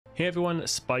Hey everyone,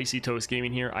 Spicy Toast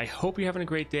Gaming here. I hope you're having a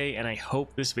great day, and I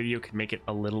hope this video can make it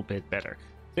a little bit better.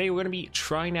 Today we're going to be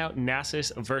trying out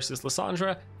Nasus versus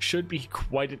Lissandra. Should be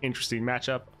quite an interesting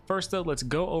matchup. First though, let's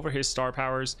go over his star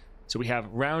powers. So we have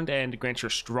round end, grant your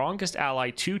strongest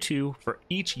ally 2/2 for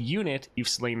each unit you've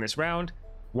slain this round.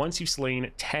 Once you've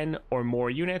slain 10 or more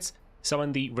units,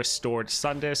 summon the restored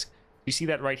sun disc. You see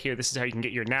that right here. This is how you can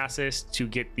get your Nasus to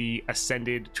get the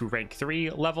ascended to rank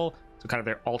 3 level. So kind of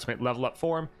their ultimate level up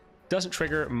form. Doesn't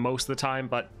trigger most of the time,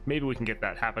 but maybe we can get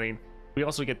that happening. We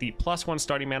also get the +1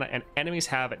 starting mana, and enemies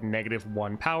have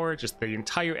 -1 power. Just the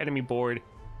entire enemy board,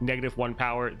 -1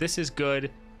 power. This is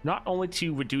good, not only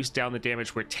to reduce down the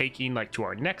damage we're taking, like to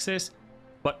our Nexus,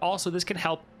 but also this can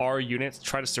help our units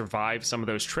try to survive some of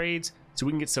those trades, so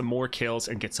we can get some more kills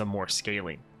and get some more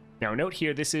scaling. Now note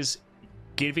here, this is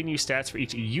giving you stats for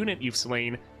each unit you've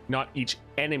slain, not each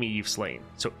enemy you've slain.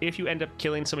 So if you end up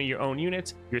killing some of your own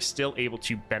units, you're still able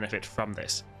to benefit from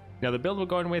this. Now the build we're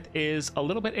going with is a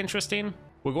little bit interesting.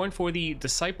 We're going for the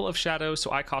Disciple of Shadows,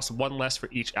 so I cost 1 less for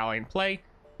each ally in play,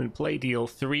 and play deal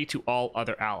 3 to all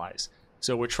other allies.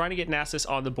 So we're trying to get Nasus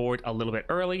on the board a little bit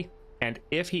early, and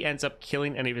if he ends up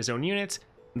killing any of his own units,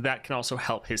 that can also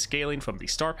help his scaling from the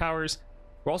star powers.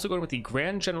 We're also going with the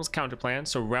Grand General's counter plan,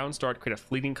 so round start, create a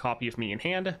fleeting copy of me in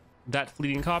hand. That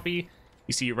fleeting copy,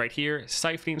 you see right here,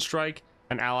 Siphoning Strike.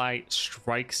 An ally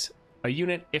strikes a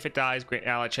unit. If it dies, grant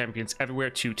ally champions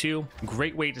everywhere 2/2.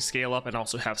 Great way to scale up and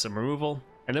also have some removal.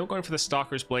 And then we're going for the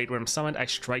Stalker's Blade. When I'm summoned, I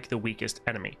strike the weakest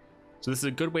enemy. So this is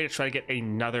a good way to try to get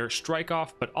another strike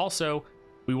off, but also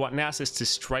we want Nasus to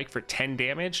strike for 10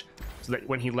 damage so that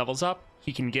when he levels up,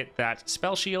 he can get that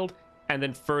spell shield and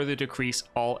then further decrease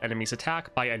all enemies'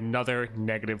 attack by another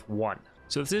 -1.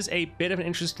 So this is a bit of an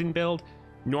interesting build.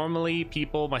 Normally,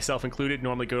 people, myself included,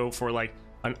 normally go for like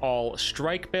an all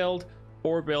strike build,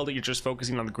 or build that you're just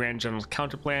focusing on the Grand General's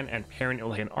counter plan and pairing it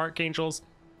with an Archangels.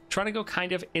 Trying to go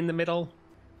kind of in the middle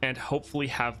and hopefully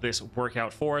have this work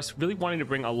out for us. Really wanting to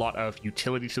bring a lot of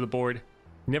utility to the board.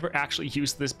 Never actually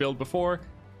used this build before,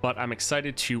 but I'm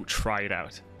excited to try it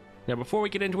out. Now, before we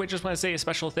get into it, just want to say a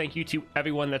special thank you to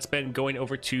everyone that's been going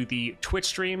over to the Twitch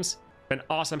streams. Been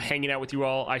awesome hanging out with you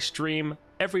all. I stream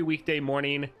every weekday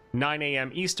morning, 9 a.m.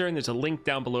 Eastern. There's a link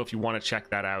down below if you want to check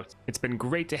that out. It's been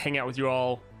great to hang out with you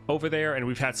all over there, and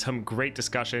we've had some great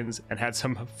discussions and had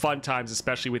some fun times,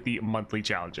 especially with the monthly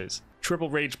challenges. Triple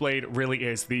Rage Blade really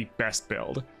is the best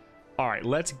build. All right,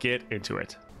 let's get into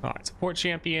it. All right, support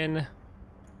champion.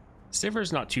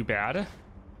 Sivir's not too bad.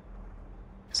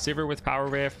 Sivir with Power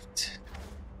Rift.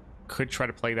 Could try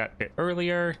to play that bit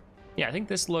earlier. Yeah, I think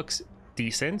this looks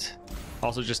decent.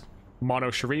 Also just mono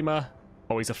Shurima,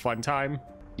 always a fun time.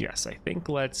 Yes, I think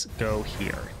let's go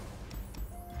here.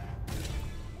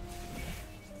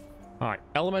 All right,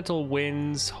 Elemental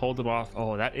Winds, hold them off.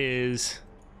 Oh, that is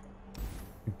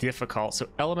difficult. So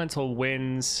Elemental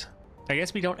Winds, I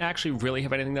guess we don't actually really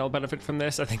have anything that'll benefit from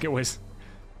this. I think it was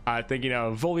thinking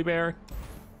of Volibear.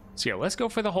 So yeah, let's go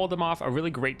for the hold them off. A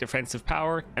really great defensive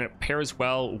power, and it pairs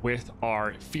well with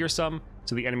our Fearsome,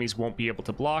 so the enemies won't be able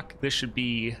to block. This should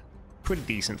be pretty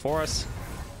decent for us.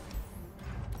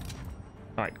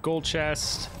 All right, gold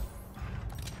chest.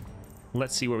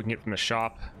 Let's see what we can get from the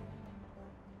shop.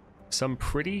 Some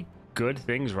pretty good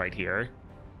things right here.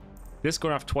 This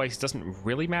going off twice doesn't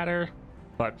really matter,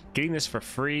 but getting this for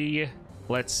free,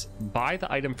 let's buy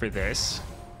the item for this.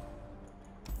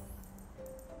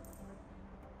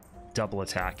 Double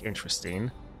attack,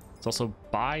 interesting. Let's also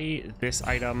buy this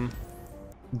item.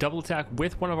 Double attack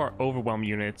with one of our overwhelm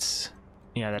units.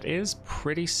 Yeah, that is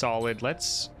pretty solid.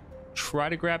 Let's try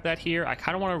to grab that here. I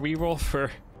kind of want to reroll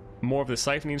for more of the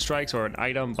Siphoning Strikes or an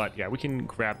item, but yeah, we can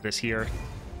grab this here.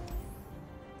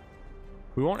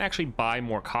 We won't actually buy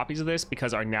more copies of this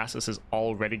because our Nasus is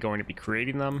already going to be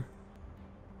creating them.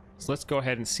 So let's go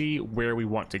ahead and see where we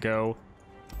want to go.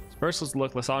 First, let's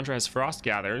look. Lissandra has Frost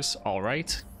Gathers. All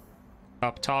right.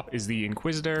 Up top is the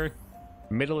Inquisitor.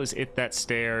 Middle is It That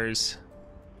Stares.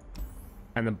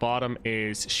 And the bottom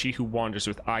is She Who Wanders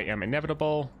with I Am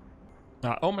Inevitable.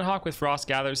 Omen Hawk with Frost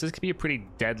Gathers. This could be a pretty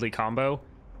deadly combo.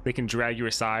 They can drag you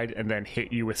aside and then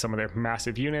hit you with some of their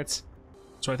massive units.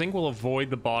 So I think we'll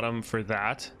avoid the bottom for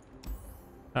that.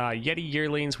 Yeti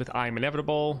Yearlings with I Am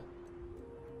Inevitable.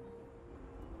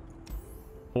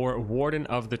 Or Warden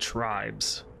of the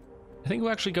Tribes. I think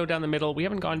we'll actually go down the middle. We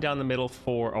haven't gone down the middle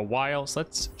for a while, so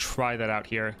let's try that out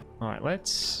here. All right,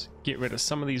 let's get rid of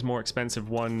some of these more expensive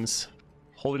ones.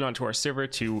 Holding on to our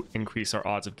Sivir to increase our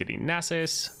odds of getting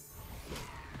Nasus.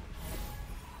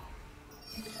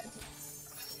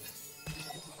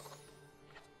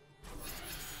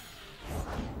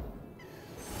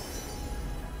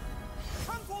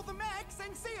 Come for the Rex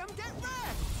and see him get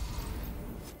wrecked.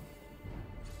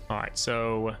 All right,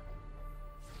 so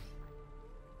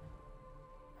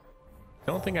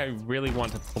don't think I really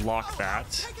want to block that.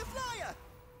 Take a flyer.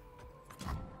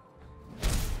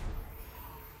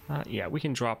 Yeah, we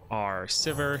can drop our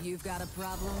Sivir. You've got a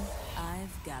problem,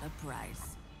 I've got a price.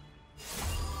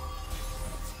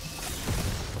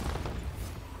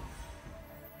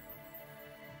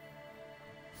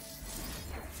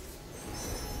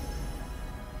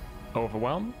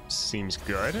 Overwhelm seems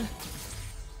good.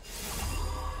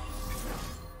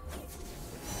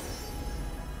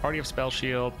 Already have Spell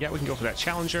Shield. Yeah, we can go for that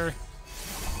Challenger.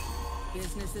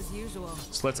 Business as usual.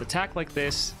 So let's attack like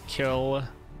this, kill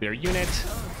their unit.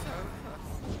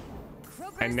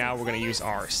 And now we're going to use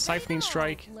our Siphoning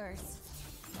Strike.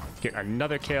 Get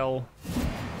another kill.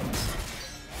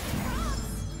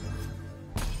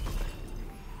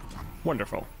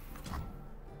 Wonderful.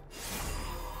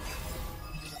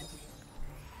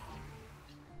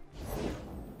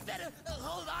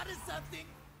 Hold on to something.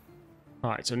 All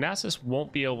right, so Nasus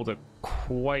won't be able to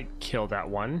quite kill that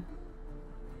one.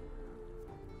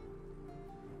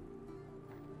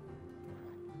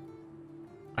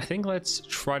 I think let's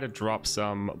try to drop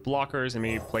some blockers and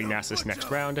maybe play Nasus next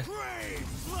round.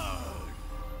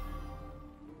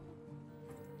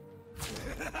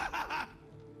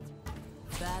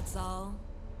 That's all.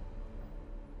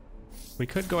 We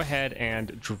could go ahead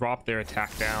and drop their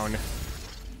attack down.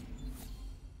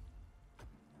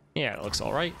 Yeah, it looks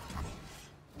all right.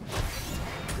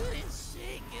 Couldn't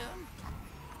shake him.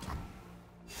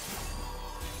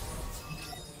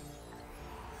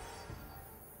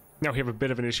 Now we have a bit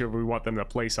of an issue if we want them to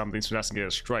play something so Nasus can get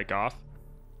a strike off.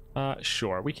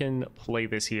 Sure, we can play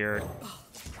this here.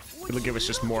 It'll give us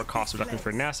just more cost reduction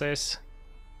for Nasus.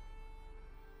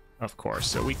 Of course,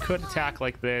 so we could attack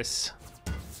like this.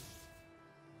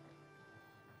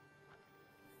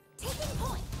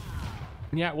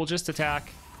 Yeah, we'll just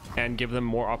attack and give them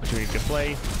more opportunity to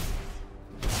play.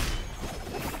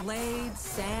 Blade,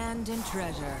 sand, and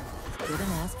treasure. Couldn't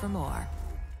ask for more.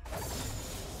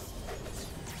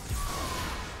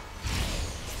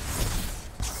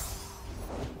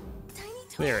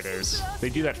 There it is. They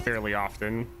do that fairly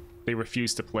often. They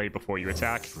refuse to play before you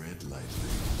attack.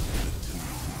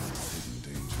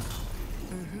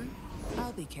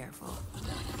 I'll be careful.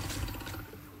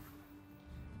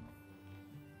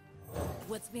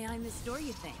 What's behind this door,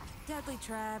 you think? Deadly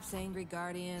traps, angry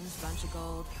guardians, bunch of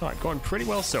gold. All right, going pretty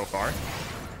well so far.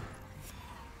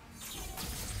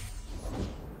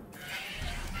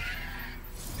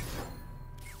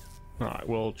 All right,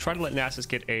 we'll try to let Nasus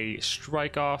get a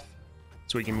strike off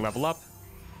so we can level up.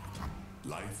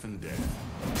 Life and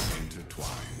death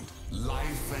intertwined.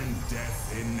 Life and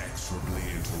death inexorably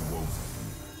interwoven.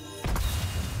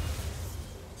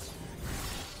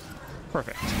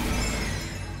 Perfect.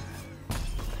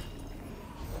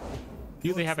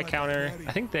 Do they have a counter?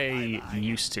 I think they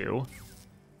used to.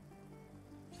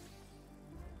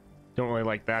 Don't really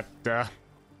like that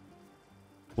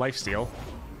lifesteal.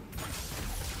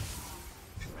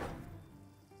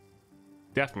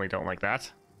 Definitely don't like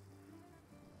that.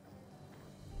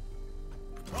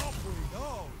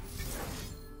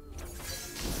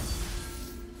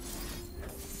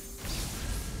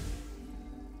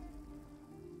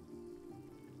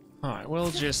 Alright,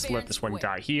 we'll just let this one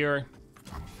die here.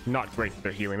 Not great that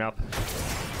they're healing up.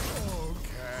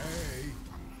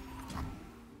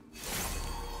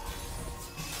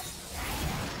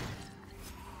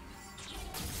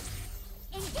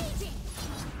 Okay.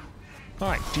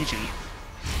 Alright, GG.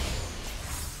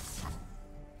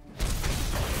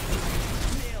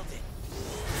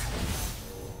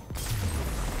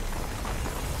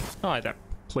 Alright, that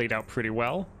played out pretty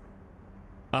well.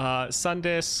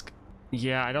 Sundisk.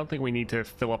 Yeah, I don't think we need to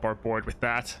fill up our board with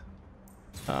that.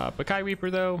 Bakai Reaper,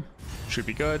 though, should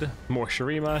be good. More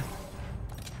Shurima.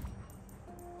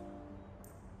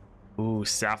 Ooh,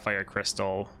 Sapphire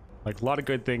Crystal. Like, a lot of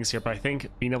good things here, but I think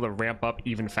being able to ramp up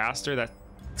even faster, that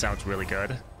sounds really good.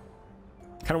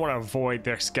 Kind of want to avoid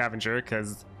their Scavenger,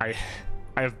 because I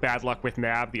have bad luck with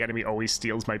Nab. The enemy always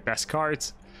steals my best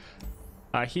cards.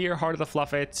 Here, Heart of the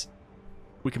Fluffit.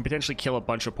 We can potentially kill a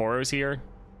bunch of Poros here.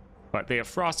 But they have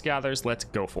Frost Gathers, let's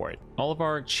go for it. All of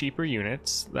our cheaper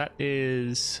units, that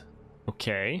is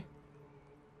okay.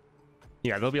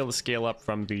 Yeah, they'll be able to scale up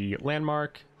from the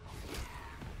landmark.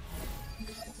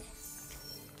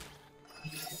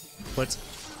 Let's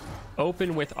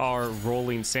open with our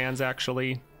Rolling Sands,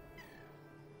 actually.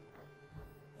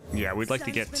 Yeah, we'd like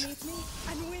to get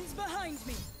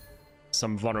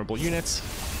some vulnerable units.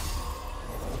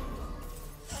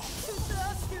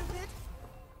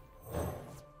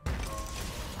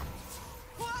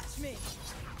 me.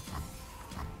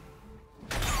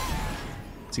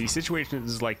 See,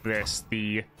 situations like this,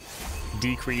 the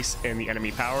decrease in the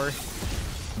enemy power,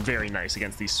 very nice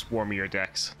against these swarmier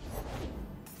decks.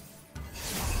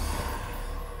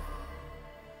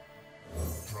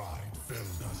 Pride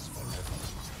filled us forever.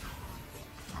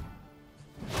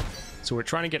 So we're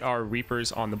trying to get our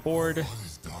Reapers on the board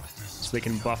so they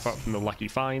can buff up from the Lucky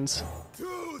Finds.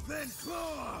 Tooth and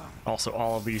claw. Also,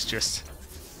 all of these just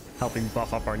helping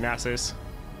buff up our Nasus.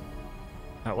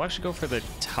 We'll actually go for the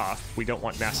tough. We don't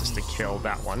want Nasus to kill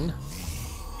that one.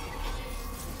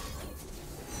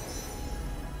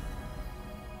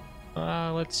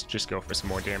 Let's just go for some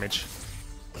more damage.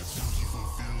 A duty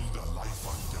fulfilled, a life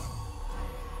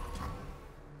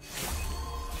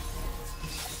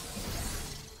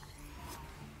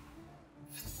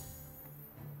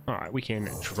undone. Alright, we can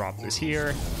drop this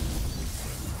here.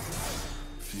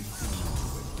 Few can know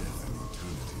what death and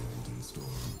eternity hold in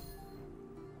store.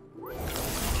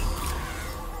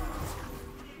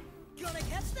 Gonna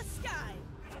catch the sky.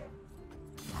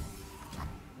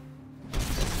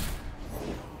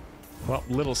 Well,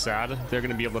 little sad. They're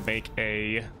going to be able to make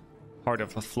a Heart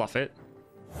of Fluffit.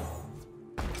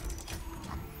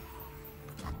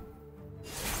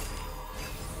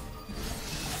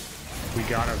 We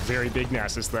got a very big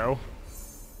Nasus, though.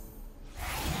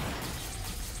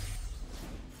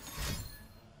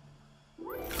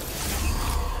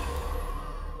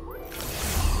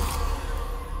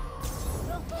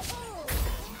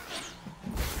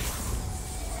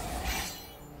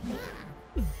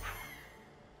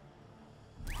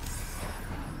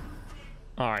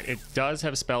 Alright, it does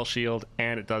have Spell Shield,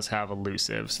 and it does have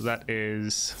Elusive, so that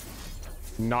is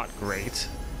not great.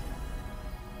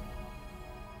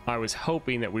 I was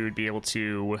hoping that we would be able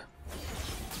to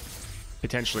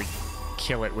potentially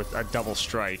kill it with a double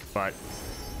strike, but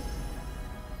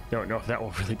don't know if that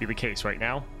will really be the case right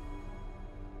now.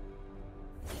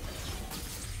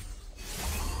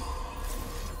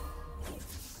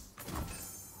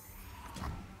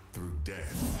 Through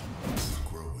death,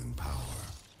 we grow in power.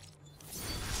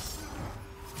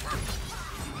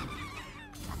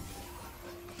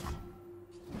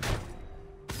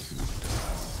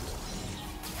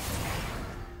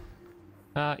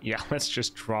 Yeah, let's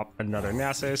just drop another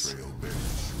Nasus.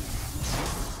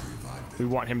 We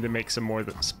want him to make some more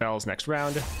spells next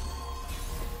round.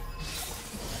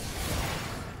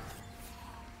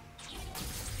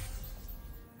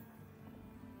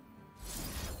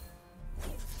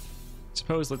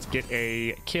 Suppose let's get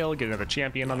a kill, get another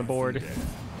champion on the board.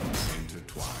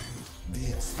 Intertwined.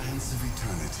 The expanse of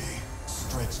eternity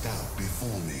stretched out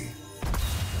before me.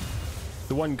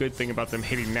 The one good thing about them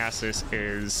hitting Nasus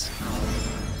is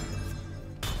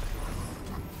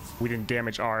we didn't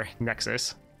damage our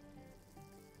Nexus.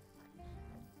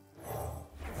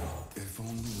 If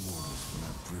only mortals were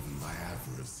not driven by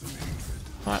avarice and hatred.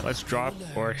 Alright, let's drop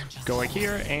or go like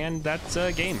here, and that's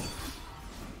a game.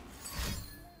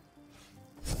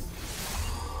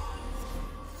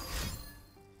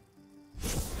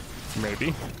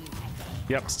 Maybe.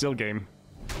 Yep, still game.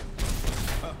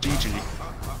 GG.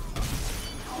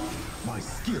 My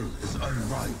skill is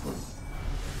unrivaled.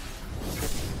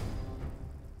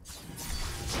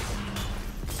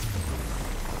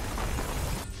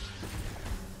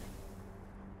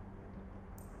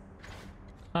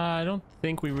 I don't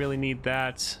think we really need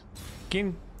that.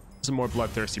 Gain some more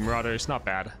Bloodthirsty Marauders, not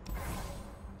bad.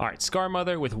 Alright, Scar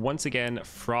Mother with once again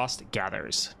Frost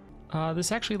Gathers.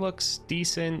 This actually looks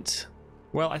decent.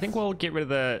 Well, I think we'll get rid of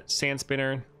the Sand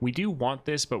Spinner. We do want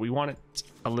this, but we want it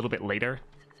a little bit later.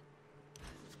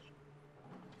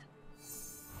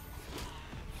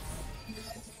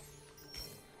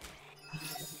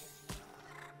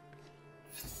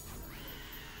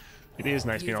 It is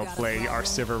nice being able to play our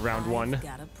Sivir round one.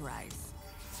 Got a price.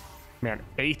 Man,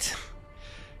 8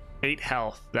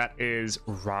 health. That is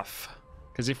rough.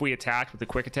 Because if we attacked with a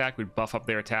quick attack, we'd buff up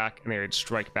their attack and they would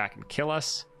strike back and kill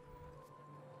us.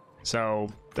 So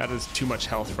that is too much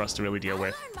health for us to really deal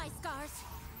with. My scars.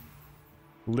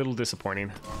 Little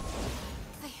disappointing.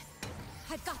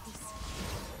 I've got these.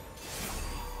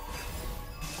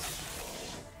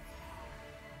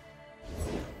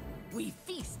 We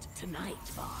feast tonight,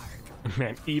 Bard.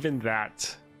 Man, even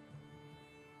that.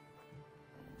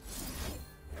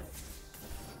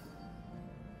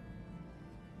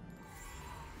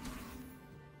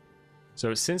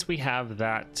 So since we have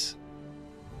that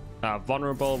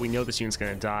vulnerable, we know this unit's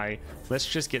going to die. Let's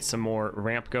just get some more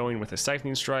ramp going with a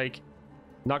Siphoning Strike.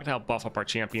 Not going to help buff up our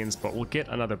champions, but we'll get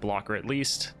another blocker at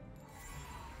least.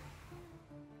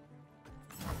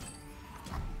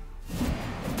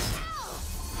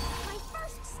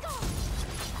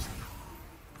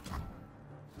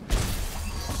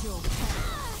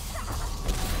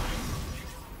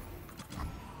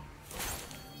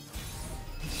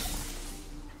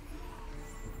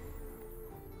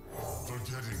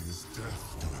 is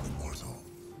death to an immortal?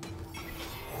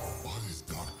 What is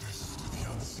darkness to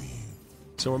the unseen?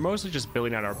 So we're mostly just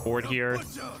building out our board here.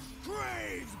 Butcher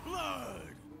craves blood.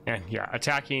 And yeah,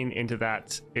 attacking into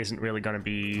that isn't really going to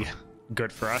be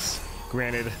good for us.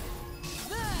 Granted,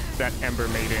 that Ember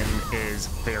Maiden is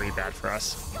very bad for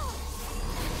us.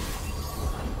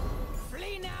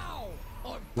 Flee now,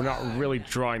 or We're not really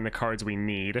drawing the cards we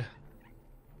need.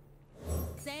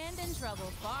 Sand and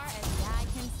trouble far as the eye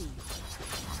can see.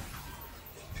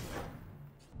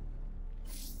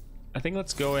 I think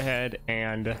let's go ahead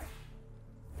and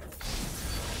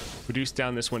reduce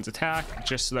down this one's attack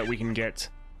just so that we can get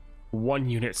one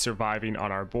unit surviving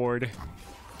on our board.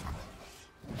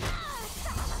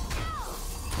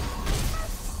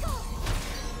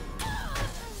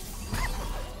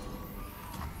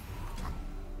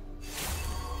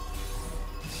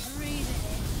 breathe it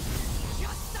in.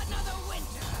 Just another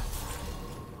winter.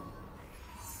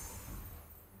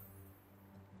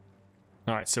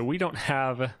 All right, so we don't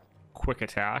have quick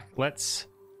attack. Let's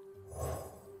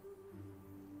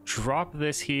drop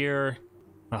this here.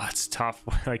 Oh, it's tough.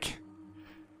 Like,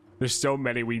 there's so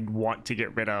many we want to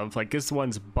get rid of. Like, this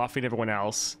one's buffing everyone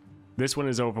else. This one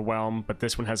is overwhelmed, but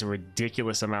this one has a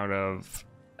ridiculous amount of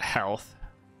health.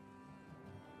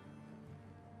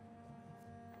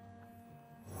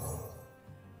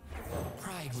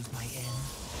 Pride was my end,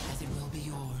 as it will be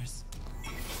yours.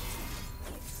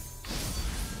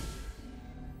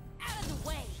 Out of the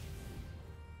way.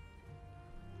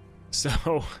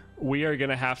 So we are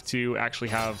gonna have to actually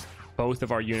have both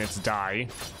of our units die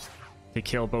to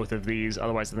kill both of these.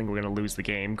 Otherwise, I think we're gonna lose the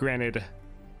game. Granted,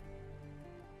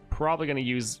 probably gonna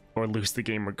use or lose the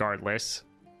game regardless.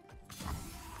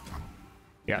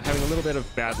 Yeah, having a little bit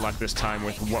of bad luck this time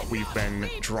with what we've been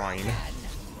drawing.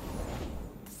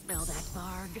 Smell that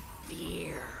barg?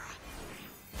 Fear.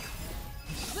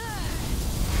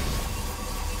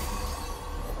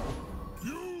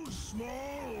 You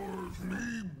small or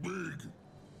me big?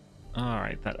 All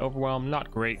right, that overwhelm, not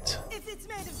great. If it's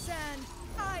made of sand,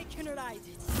 I can ride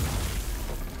it.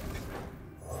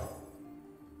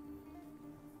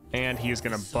 And he is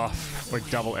gonna buff or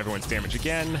double everyone's damage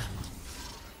again.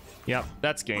 Yep,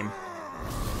 that's game.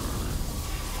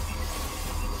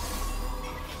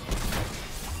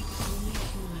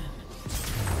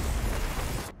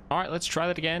 All right, let's try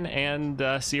that again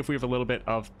and see if we have a little bit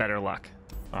of better luck.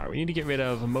 All right, we need to get rid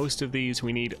of most of these.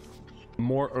 We need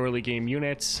more early game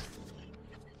units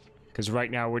because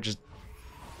right now we're just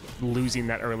losing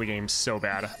that early game so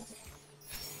bad.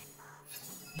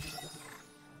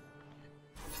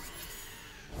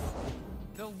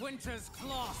 The winter's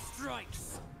claw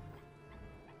strikes.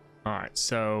 All right,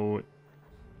 so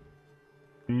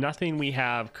nothing we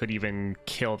have could even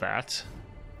kill that.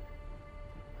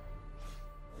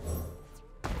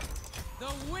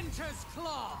 The winter's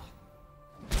claw.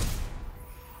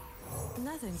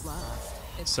 Nothing's lost.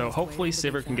 It's So just hopefully waiting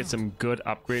to be Sivir can get found. some good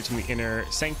upgrades from the inner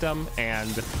sanctum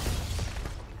and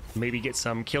maybe get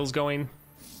some kills going.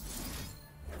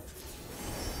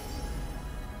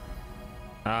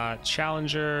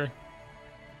 Challenger,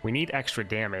 we need extra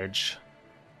damage,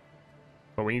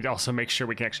 but we need to also make sure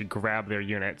we can actually grab their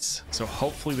units. So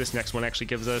hopefully this next one actually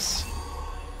gives us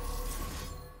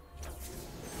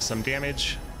some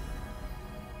damage.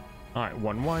 All right,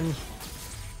 1-1.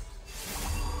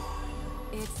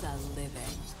 It's a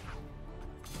living.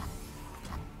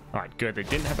 All right, good. They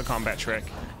didn't have a combat trick.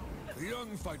 The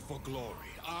young fight for glory.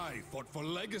 I fought for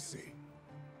legacy.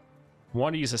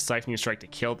 Want to use a Siphoning Strike to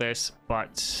kill this,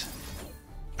 but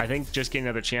I think just getting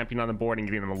another champion on the board and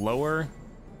getting them lower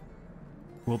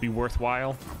will be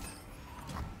worthwhile.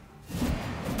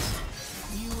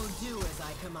 You will do as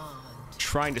I command.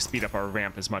 Trying to speed up our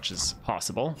ramp as much as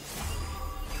possible.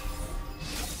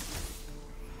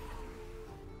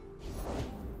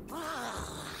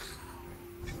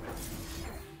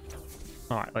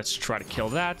 All right, let's try to kill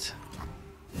that.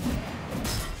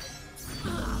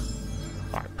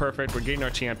 All right, perfect. We're getting our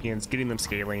champions, getting them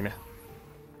scaling.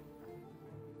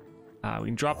 We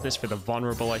can drop this for the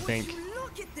vulnerable, I think.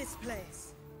 Look at this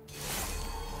place.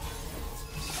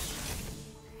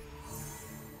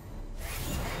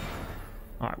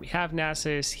 All right, we have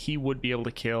Nasus. He would be able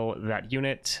to kill that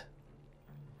unit.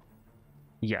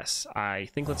 Yes, I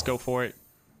think let's go for it.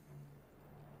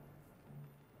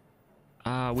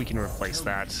 We can replace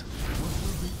that. What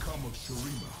will become of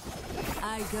Shurima?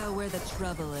 I go where the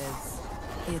trouble is.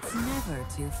 It's never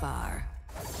too far.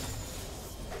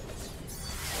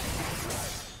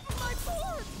 My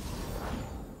board.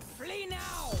 Flee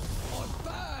now or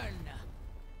burn.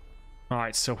 All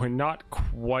right, so we're not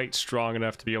quite strong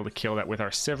enough to be able to kill that with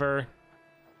our Sivir.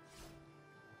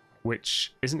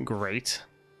 which isn't great.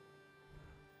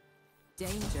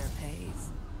 Danger pays.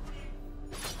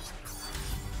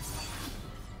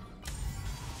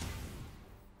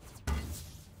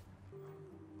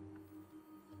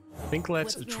 I think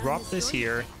let's What's behind drop this story?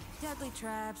 here, Deadly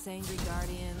traps, angry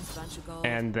guardians, bunch of gold.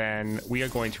 and then we are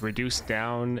going to reduce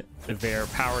down their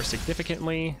power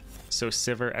significantly, so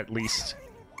Sivir at least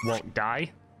won't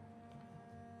die.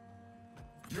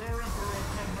 Your Emperor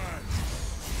commands.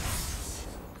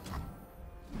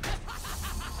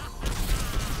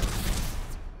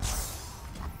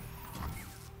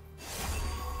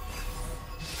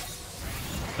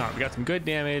 Alright, we got some good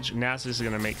damage. Nasus is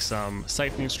going to make some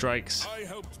siphoning strikes. I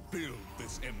helped build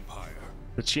this empire.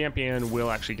 The champion will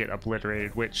actually get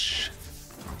obliterated, which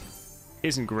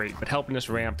isn't great, but helping us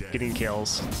ramp, getting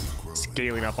kills,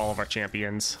 scaling up all of our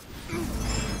champions.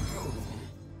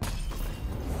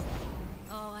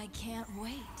 Oh, I can't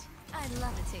wait. I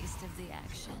love a taste of the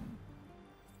action.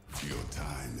 Your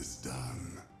time is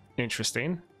done.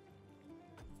 Interesting.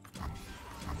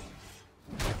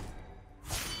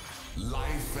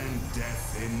 Life and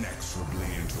death inexorably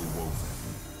interwoven.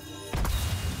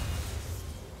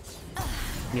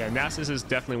 Yeah, Nasus is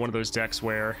definitely one of those decks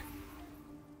where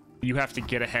you have to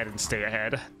get ahead and stay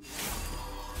ahead.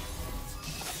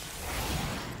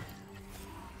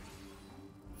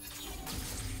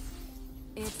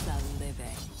 It's a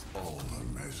living. All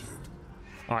unmeasured.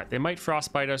 Alright, they might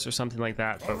frostbite us or something like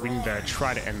that, but we need to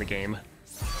try to end the game.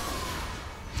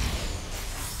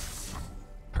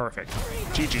 Perfect.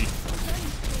 GG.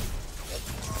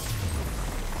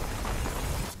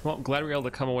 Well, glad we were able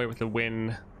to come away with a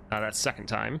win that second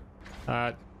time.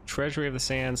 Treasury of the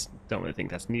Sands, don't really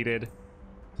think that's needed.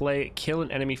 Play, kill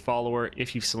an enemy follower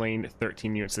if you've slain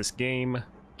 13 units this game.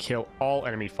 Kill all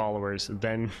enemy followers,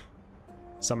 then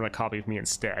summon a copy of me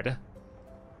instead.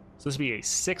 So this would be a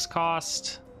 6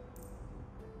 cost.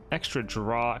 Extra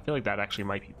draw, I feel like that actually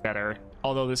might be better.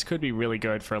 Although this could be really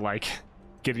good for like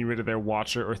getting rid of their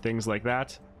Watcher or things like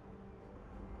that.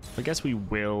 I guess we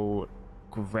will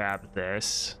grab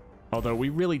this. Although we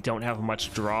really don't have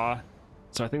much draw.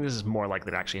 So I think this is more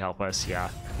likely to actually help us. Yeah,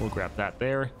 we'll grab that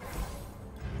there.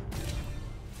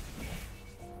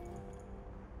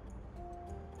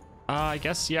 I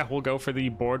guess, yeah, we'll go for the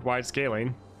board-wide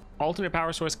scaling. Alternate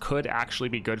power source could actually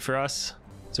be good for us.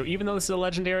 So even though this is a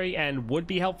legendary and would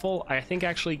be helpful, I think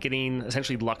actually getting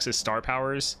essentially Lux's star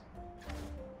powers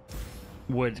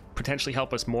would potentially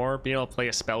help us more. Being able to play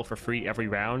a spell for free every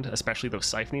round, especially those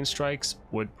siphoning strikes,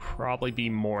 would probably be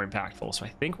more impactful. So I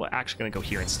think we're actually going to go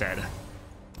here instead.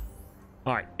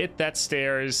 All right, hit that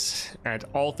stairs, and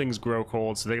all things grow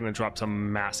cold, so they're going to drop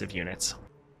some massive units.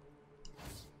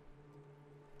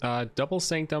 Double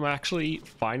Sanctum actually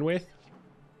fine with.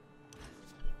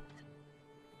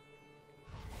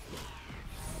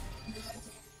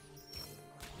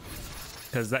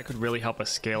 Because that could really help us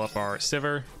scale up our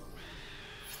Sivir.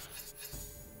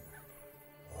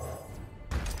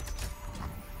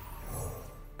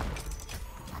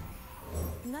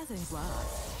 Nothing's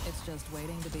lost. It's just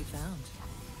waiting to be found.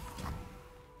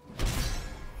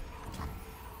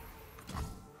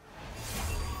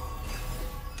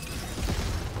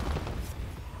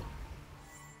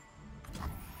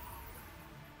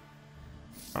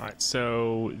 All right,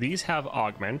 so these have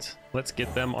augment. Let's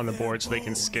get them on the board so they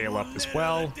can scale up as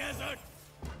well.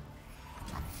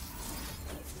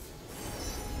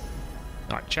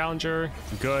 All right, challenger,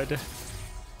 good.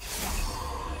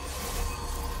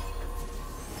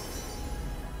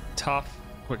 Tough,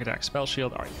 quick attack, spell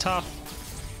shield. All right, tough.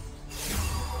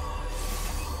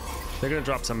 They're gonna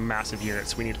drop some massive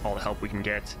units. We need all the help we can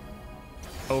get.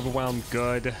 Overwhelm,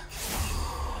 good.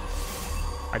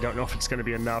 I don't know if it's gonna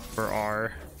be enough for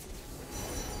our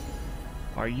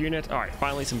unit. All right,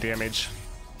 finally some damage.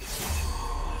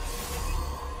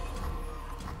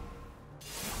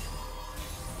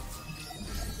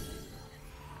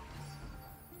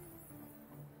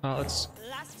 Let's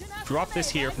drop this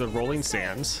here for the Rolling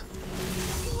Sands.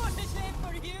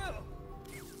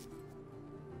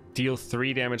 Deal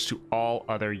 3 damage to all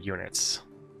other units.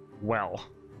 Well.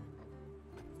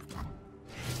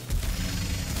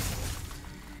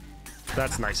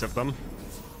 That's nice of them.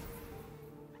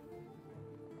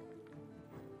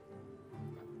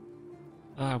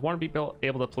 I want to be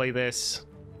able to play this.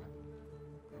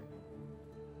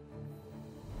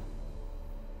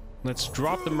 Let's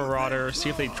drop the Marauder, see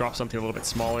if they drop something a little bit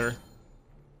smaller.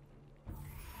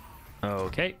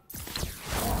 Okay.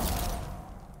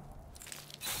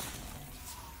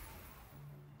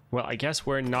 Well, I guess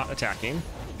we're not attacking.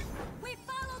 We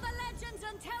follow the legends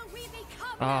until we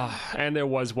become And there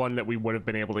was one that we would have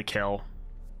been able to kill.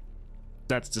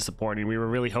 That's disappointing. We were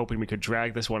really hoping we could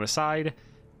drag this one aside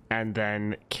and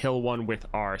then kill one with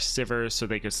our sivers so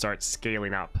they could start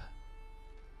scaling up.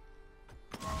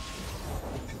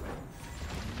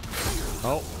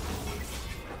 Oh.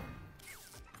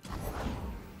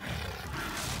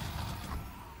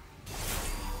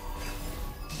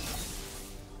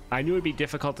 I knew it'd be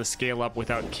difficult to scale up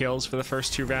without kills for the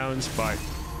first 2 rounds, but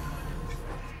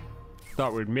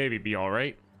thought we'd maybe be all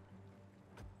right.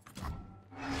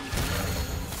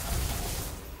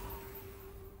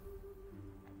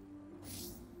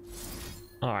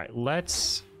 All right,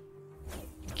 let's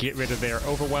get rid of their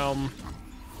overwhelm.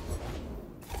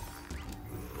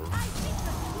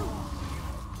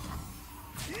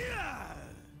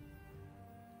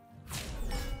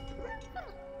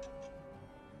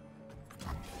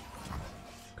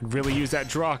 Could really use that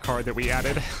draw card that we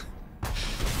added.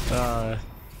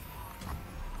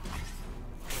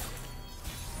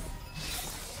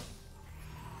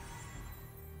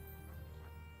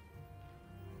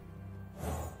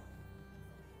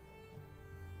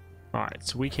 Alright,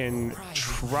 so we can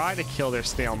try to kill their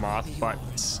snail moth, but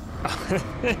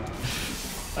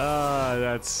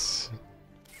that's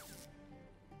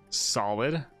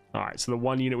solid. Alright, so the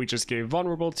one unit we just gave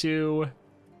vulnerable to,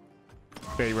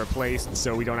 they replaced,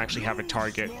 so we don't actually have a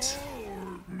target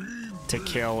to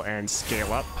kill and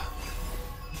scale up.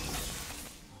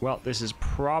 Well, this is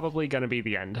probably going to be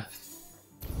the end.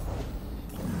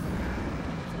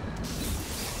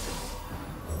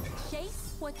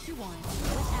 Chase what you want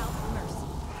without mercy.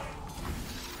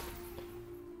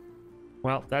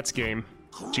 Well, that's game.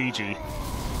 GG.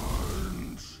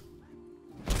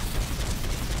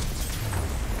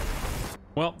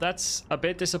 Well, that's a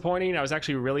bit disappointing. I was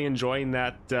actually really enjoying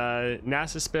that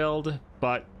Nasus build,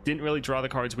 but didn't really draw the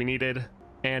cards we needed.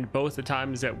 And both the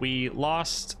times that we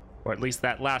lost, or at least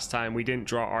that last time, we didn't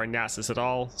draw our Nasus at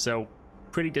all. So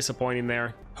pretty disappointing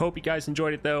there. Hope you guys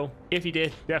enjoyed it though. If you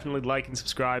did, definitely like and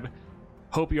subscribe.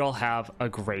 Hope you all have a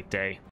great day.